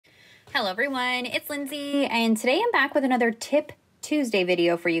Hello everyone, it's Lindsay, and today I'm back with another Tip Tuesday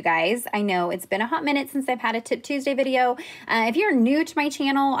video for you guys. I know it's been a hot minute since I've had a Tip Tuesday video. If you're new to my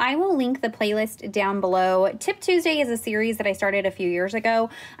channel, I will link the playlist down below. Tip Tuesday is a series that I started a few years ago,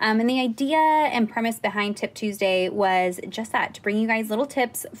 and the idea and premise behind Tip Tuesday was just that, to bring you guys little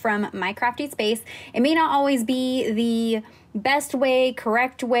tips from my crafty space. It may not always be the best way,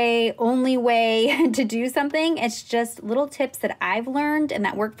 correct way, only way to do something. It's just little tips that I've learned and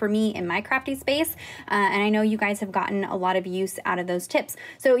that work for me in my crafty space. And I know you guys have gotten a lot of use out of those tips.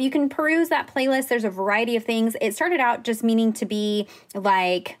 So you can peruse that playlist. There's a variety of things. It started out just meaning to be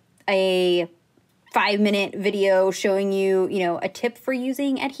like a 5-minute video showing you, a tip for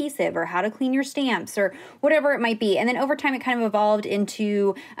using adhesive or how to clean your stamps or whatever it might be. And then over time, it kind of evolved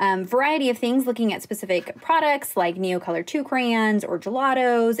into a variety of things, looking at specific products like Neocolor 2 crayons or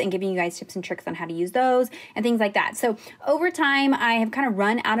gelatos and giving you guys tips and tricks on how to use those and things like that. So over time, I have kind of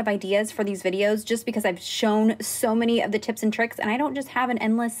run out of ideas for these videos just because I've shown so many of the tips and tricks, and I don't just have an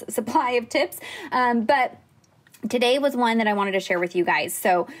endless supply of tips, but today was one that I wanted to share with you guys.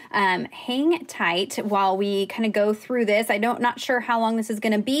 So hang tight while we kind of go through this. Not sure how long this is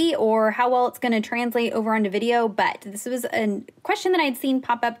going to be or how well it's going to translate over onto video, but this was a question that I'd seen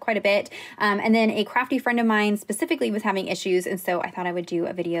pop up quite a bit. And then a crafty friend of mine specifically was having issues, and so I thought I would do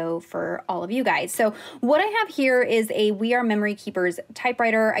a video for all of you guys. So what I have here is a We Are Memory Keepers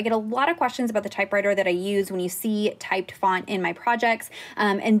typewriter. I get a lot of questions about the typewriter that I use when you see typed font in my projects,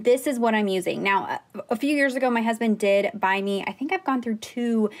 and this is what I'm using. Now, a few years ago, my husband did buy me, I think I've gone through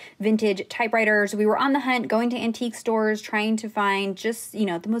 2 vintage typewriters. We were on the hunt, going to antique stores, trying to find just,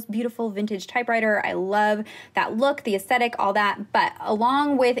 the most beautiful vintage typewriter. I love that look, the aesthetic, all that. But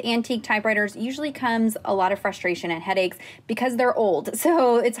along with antique typewriters usually comes a lot of frustration and headaches because they're old.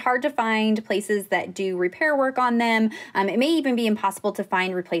 So it's hard to find places that do repair work on them. It may even be impossible to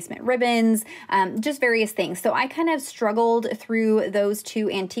find replacement ribbons, just various things. So I kind of struggled through those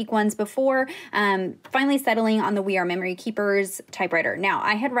 2 antique ones before finally settling on the We Are Memory Keepers typewriter. Now,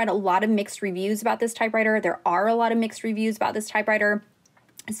 I had read a lot of mixed reviews about this typewriter. There are a lot of mixed reviews about this typewriter.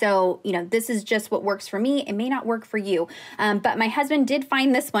 So, this is just what works for me. It may not work for you. But my husband did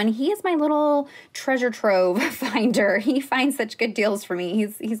find this one. He is my little treasure trove finder. He finds such good deals for me.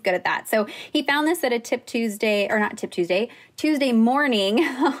 He's good at that. So he found this at a Tuesday morning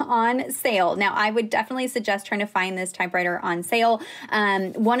on sale. Now, I would definitely suggest trying to find this typewriter on sale.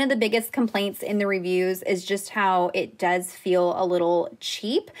 One of the biggest complaints in the reviews is just how it does feel a little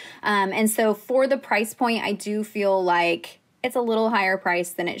cheap. And so for the price point, I do feel like it's a little higher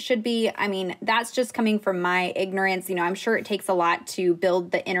price than it should be. I mean, that's just coming from my ignorance. I'm sure it takes a lot to build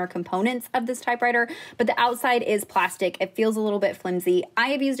the inner components of this typewriter, but the outside is plastic. It feels a little bit flimsy. I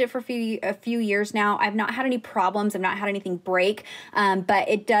have used it for a few years now. I've not had any problems. I've not had anything break, but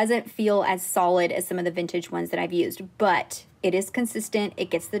it doesn't feel as solid as some of the vintage ones that I've used, but it is consistent.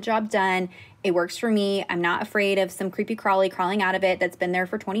 It gets the job done. It works for me. I'm not afraid of some creepy crawly crawling out of it that's been there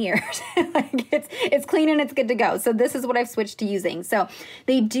for 20 years. It's clean and it's good to go. So this is what I've switched to using. So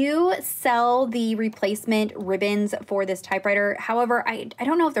they do sell the replacement ribbons for this typewriter. However, I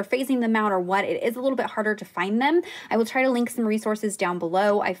don't know if they're phasing them out or what. It is a little bit harder to find them. I will try to link some resources down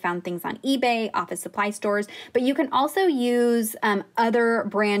below. I found things on eBay, office supply stores, but you can also use other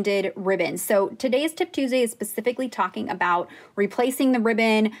branded ribbons. So today's Tip Tuesday is specifically talking about replacing the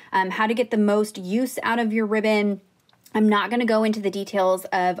ribbon, how to get the most use out of your ribbon. I'm not going to go into the details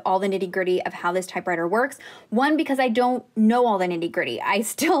of all the nitty-gritty of how this typewriter works. One, because I don't know all the nitty-gritty. I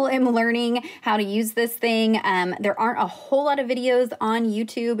still am learning how to use this thing. There aren't a whole lot of videos on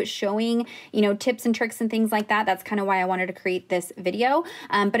YouTube showing, tips and tricks and things like that. That's kind of why I wanted to create this video.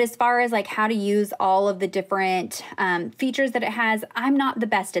 But as far as like how to use all of the different features that it has, I'm not the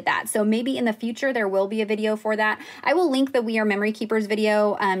best at that. So maybe in the future there will be a video for that. I will link the We Are Memory Keepers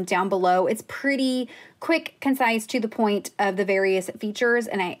video down below. It's pretty quick, concise, to the point of the various features,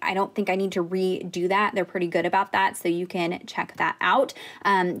 and I don't think I need to redo that. They're pretty good about that, so you can check that out.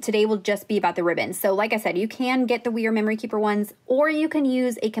 Today will just be about the ribbons. So like I said, you can get the We Are Memory Keeper ones, or you can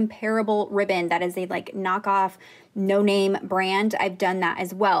use a comparable ribbon that is a knockoff, no-name brand. I've done that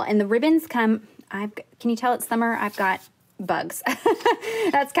as well. And the ribbons come, can you tell it's summer? I've got bugs.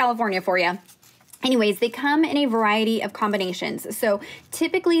 That's California for you. Anyways, they come in a variety of combinations. So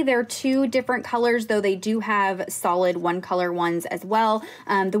typically they're 2 different colors, though they do have solid 1-color ones as well.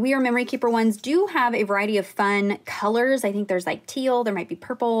 The We Are Memory Keeper ones do have a variety of fun colors. I think there's like teal, there might be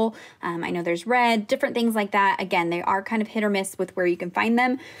purple, I know there's red, different things like that. Again, they are kind of hit or miss with where you can find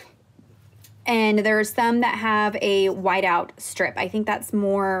them. And there's some that have a whiteout strip. I think that's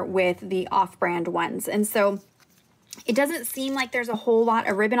more with the off-brand ones. And so It doesn't seem like there's a whole lot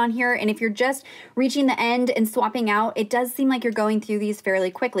of ribbon on here, and if you're just reaching the end and swapping out, it does seem like you're going through these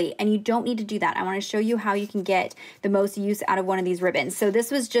fairly quickly, and you don't need to do that. I want to show you how you can get the most use out of one of these ribbons. So this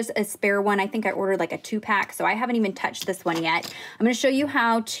was just a spare one. I think I ordered like a 2-pack, so I haven't even touched this one yet. I'm going to show you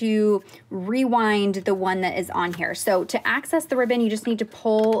how to rewind the one that is on here. So to access the ribbon, you just need to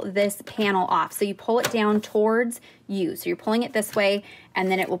pull this panel off. So you pull it down towards you. So you're pulling it this way, and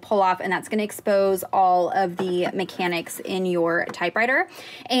then it will pull off, and that's going to expose all of the mechanics in your typewriter.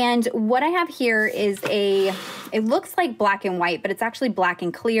 And what I have here is it looks like black and white, but it's actually black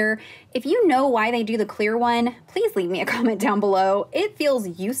and clear. If you know why they do the clear one, please leave me a comment down below. It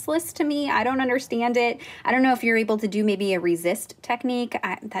feels useless to me. I don't understand it. I don't know if you're able to do maybe a resist technique.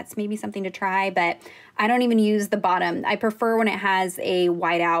 That's maybe something to try, but I don't even use the bottom. I prefer when it has a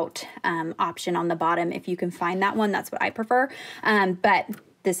whiteout option on the bottom. If you can find that one, that's what I prefer. But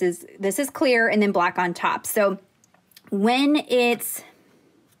this is clear and then black on top. So when it's,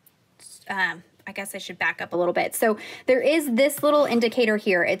 I guess I should back up a little bit. So there is this little indicator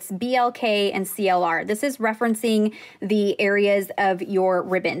here. It's BLK and CLR. This is referencing the areas of your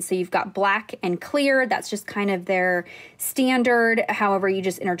ribbon. So you've got black and clear. That's just kind of their standard. However, you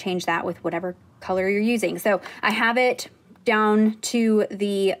just interchange that with whatever color you're using. So I have it down to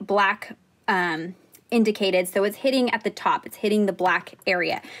the black indicated. So it's hitting at the top. It's hitting the black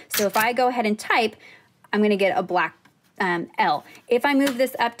area. So if I go ahead and type, I'm going to get a black L. If I move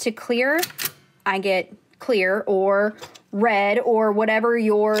this up to clear, I get clear or red or whatever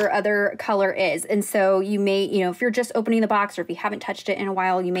your other color is. And so you may, if you're just opening the box or if you haven't touched it in a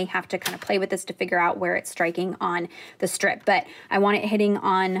while, you may have to kind of play with this to figure out where it's striking on the strip. But I want it hitting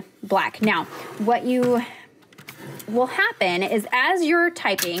on black. Now, what will happen is as you're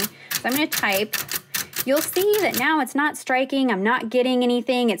typing, so I'm going to type, you'll see that now it's not striking. I'm not getting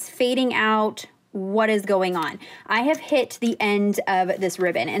anything. It's fading out. What is going on? I have hit the end of this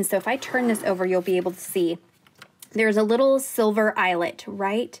ribbon. And so if I turn this over, you'll be able to see there's a little silver eyelet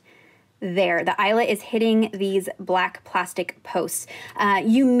right there. The eyelet is hitting these black plastic posts.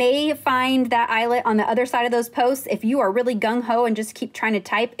 You may find that eyelet on the other side of those posts. If you are really gung-ho and just keep trying to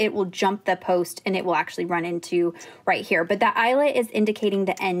type, it will jump the post and it will actually run into right here. But that eyelet is indicating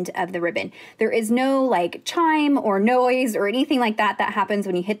the end of the ribbon. There is no like chime or noise or anything like that that happens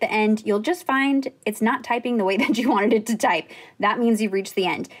when you hit the end. You'll just find it's not typing the way that you wanted it to type. That means you've reached the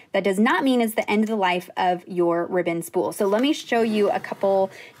end. That does not mean it's the end of the life of your ribbon spool. So let me show you a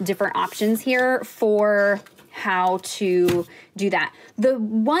couple different options here for how to do that. The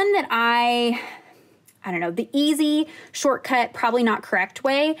one that I don't know, the easy shortcut, probably not correct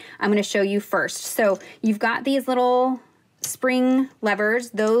way, I'm going to show you first. So you've got these little spring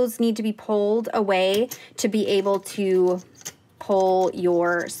levers. Those need to be pulled away to be able to pull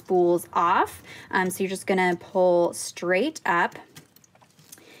your spools off. So you're just going to pull straight up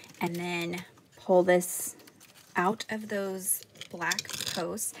and then pull this out of those black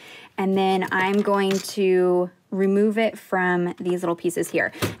posts, and then I'm going to remove it from these little pieces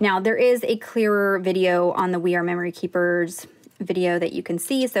here. Now there is a clearer video on the We Are Memory Keepers video that you can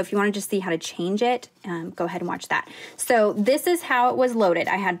see, so if you want to just see how to change it, go ahead and watch that. So this is how it was loaded.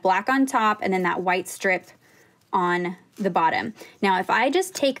 I had black on top and then that white strip on the bottom. Now if I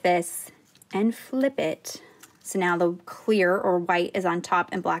just take this and flip it, so now the clear or white is on top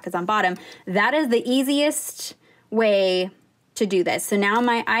and black is on bottom, that is the easiest way to do this. So now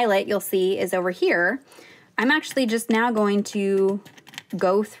my eyelet, you'll see, is over here. I'm actually just now going to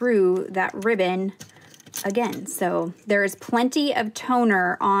go through that ribbon again. So there's plenty of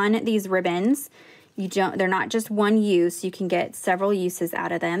toner on these ribbons. They're not just one use. You can get several uses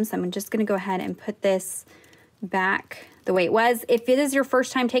out of them. So I'm just going to go ahead and put this back the way it was. If it is your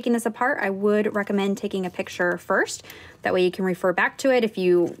first time taking this apart, I would recommend taking a picture first. That way you can refer back to it. If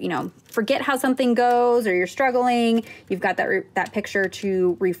you forget how something goes or you're struggling, you've got that picture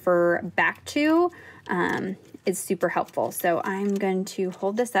to refer back to. It's super helpful. So I'm going to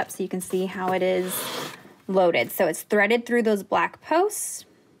hold this up so you can see how it is loaded. So it's threaded through those black posts.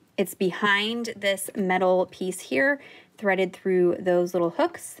 It's behind this metal piece here, threaded through those little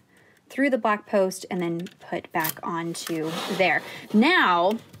hooks, through the black post, and then put back onto there.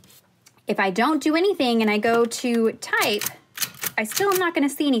 Now, if I don't do anything and I go to type, I still am not going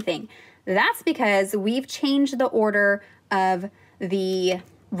to see anything. That's because we've changed the order of the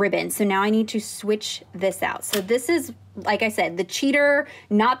ribbon. So now I need to switch this out. So this is, like I said, the cheater,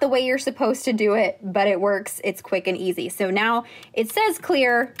 not the way you're supposed to do it, but it works. It's quick and easy. So now it says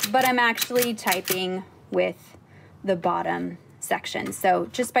clear, but I'm actually typing with the bottom section. So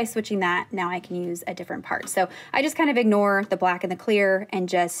just by switching that, now I can use a different part. So I just kind of ignore the black and the clear and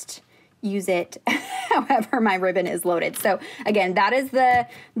just use it however my ribbon is loaded. So again, that is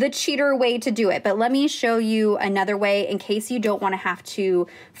the cheater way to do it. But let me show you another way in case you don't want to have to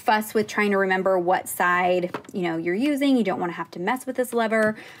fuss with trying to remember what side, you know, you're using. You don't want to have to mess with this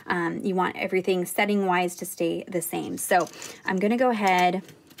lever. You want everything setting wise to stay the same. So I'm going to go ahead,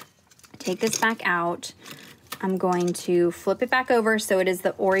 take this back out. I'm going to flip it back over so it is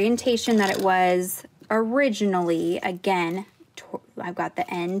the orientation that it was originally. Again, I've got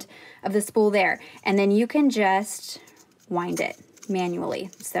the end of the spool there, and then you can just wind it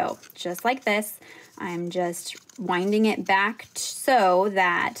manually. So just like this, I'm just winding it back so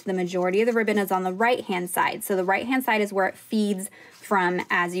that the majority of the ribbon is on the right hand side. So the right hand side is where it feeds from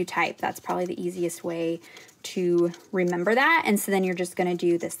as you type. That's probably the easiest way to remember that. And so then you're just going to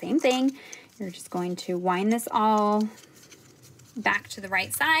do the same thing. You're just going to wind this all back to the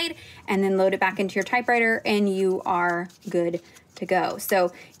right side and then load it back into your typewriter, and you are good to go.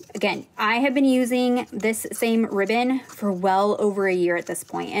 So again, I have been using this same ribbon for well over a year at this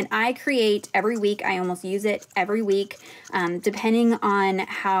point, and I create every week. I almost use it every week. Depending on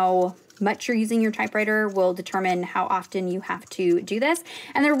how much you're using your typewriter will determine how often you have to do this.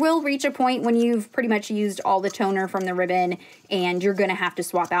 And there will reach a point when you've pretty much used all the toner from the ribbon and you're going to have to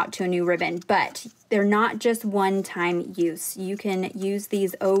swap out to a new ribbon. But they're not just one-time use. You can use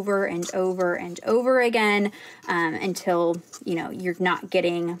these over and over and over again until, you know, you're not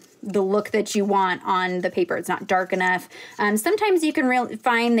getting the look that you want on the paper. It's not dark enough. Sometimes you can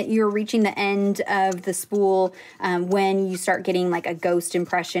find that you're reaching the end of the spool when you start getting like a ghost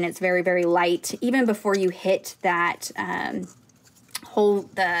impression. It's very, very light. Even before you hit that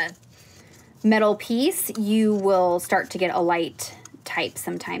the metal piece, you will start to get a light type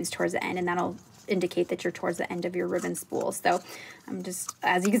sometimes towards the end, and that'll indicate that you're towards the end of your ribbon spool. So I'm just,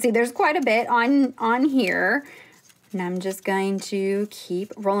 as you can see, there's quite a bit on here, and I'm just going to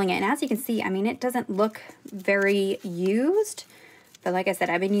keep rolling it. And as you can see, I mean, it doesn't look very used, but like I said,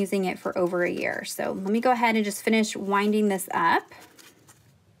 I've been using it for over a year. So let me go ahead and just finish winding this up.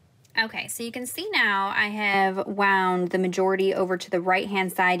 Okay, so you can see now I have wound the majority over to the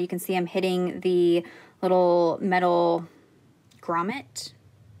right-hand side. You can see I'm hitting the little metal grommet.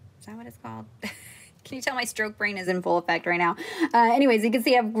 Is that what it's called? Can you tell my stroke brain is in full effect right now? Anyways, you can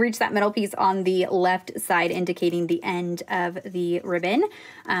see I've reached that metal piece on the left side, indicating the end of the ribbon.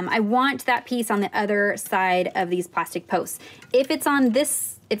 I want that piece on the other side of these plastic posts. If it's on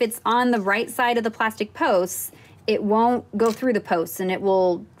the right side of the plastic posts, it won't go through the posts and it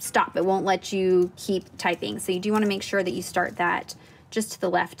will stop. It won't let you keep typing. So you do want to make sure that you start that just to the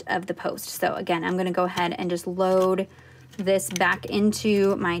left of the post. So again, I'm going to go ahead and just load this back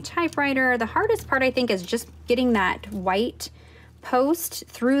into my typewriter. The hardest part, I think, is just getting that white post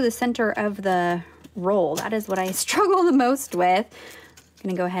through the center of the roll. That is what I struggle the most with. I'm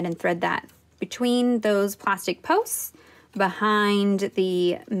gonna go ahead and thread that between those plastic posts behind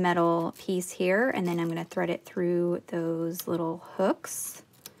the metal piece here, and then I'm gonna thread it through those little hooks.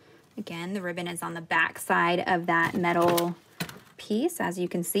 Again, the ribbon is on the back side of that metal piece, as you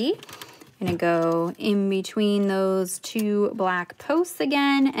can see. I'm gonna go in between those two black posts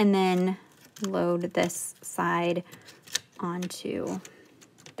again, and then load this side onto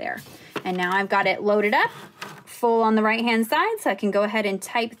there. And now I've got it loaded up full on the right hand side, so I can go ahead and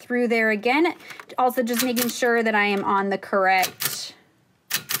type through there again. Also just making sure that I am on the correct,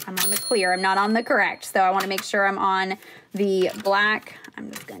 I'm on the clear, I'm not on the correct. So I want to make sure I'm on the black.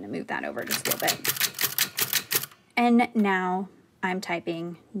 I'm just going to move that over just a little bit. And now I'm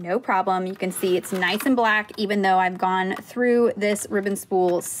typing, no problem. You can see it's nice and black. Even though I've gone through this ribbon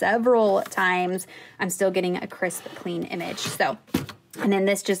spool several times, I'm still getting a crisp, clean image. So, and then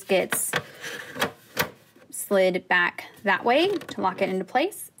this just gets slid back that way to lock it into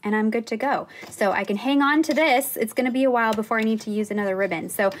place, and I'm good to go. So I can hang on to this. It's gonna be a while before I need to use another ribbon.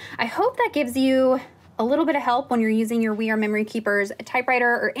 So I hope that gives you a little bit of help when you're using your We Are Memory Keepers typewriter,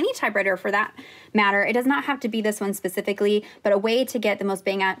 or any typewriter for that matter. It does not have to be this one specifically, but a way to get the most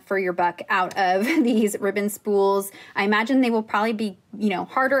bang for your buck out of these ribbon spools. I imagine they will probably be, you know,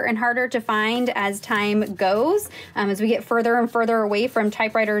 harder and harder to find as time goes, as we get further and further away from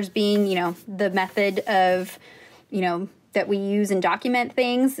typewriters being, you know, the method of, you know, that we use and document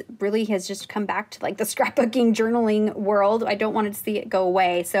things. Really has just come back to like the scrapbooking, journaling world. I don't want to see it go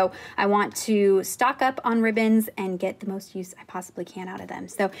away. So I want to stock up on ribbons and get the most use I possibly can out of them.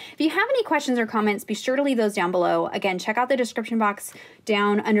 So if you have any questions or comments, be sure to leave those down below. Again, check out the description box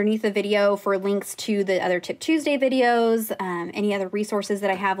down underneath the video for links to the other Tip Tuesday videos, any other resources that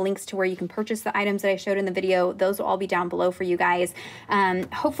I have, links to where you can purchase the items that I showed in the video. Those will all be down below for you guys.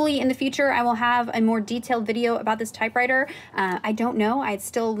 Hopefully in the future, I will have a more detailed video about this typewriter. typewriter. I don't know. It's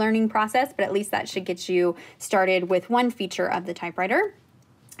still a learning process, but at least that should get you started with one feature of the typewriter.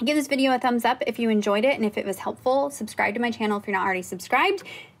 Give this video a thumbs up if you enjoyed it and if it was helpful. Subscribe to my channel if you're not already subscribed.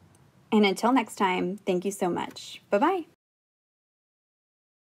 And until next time, thank you so much. Bye-bye.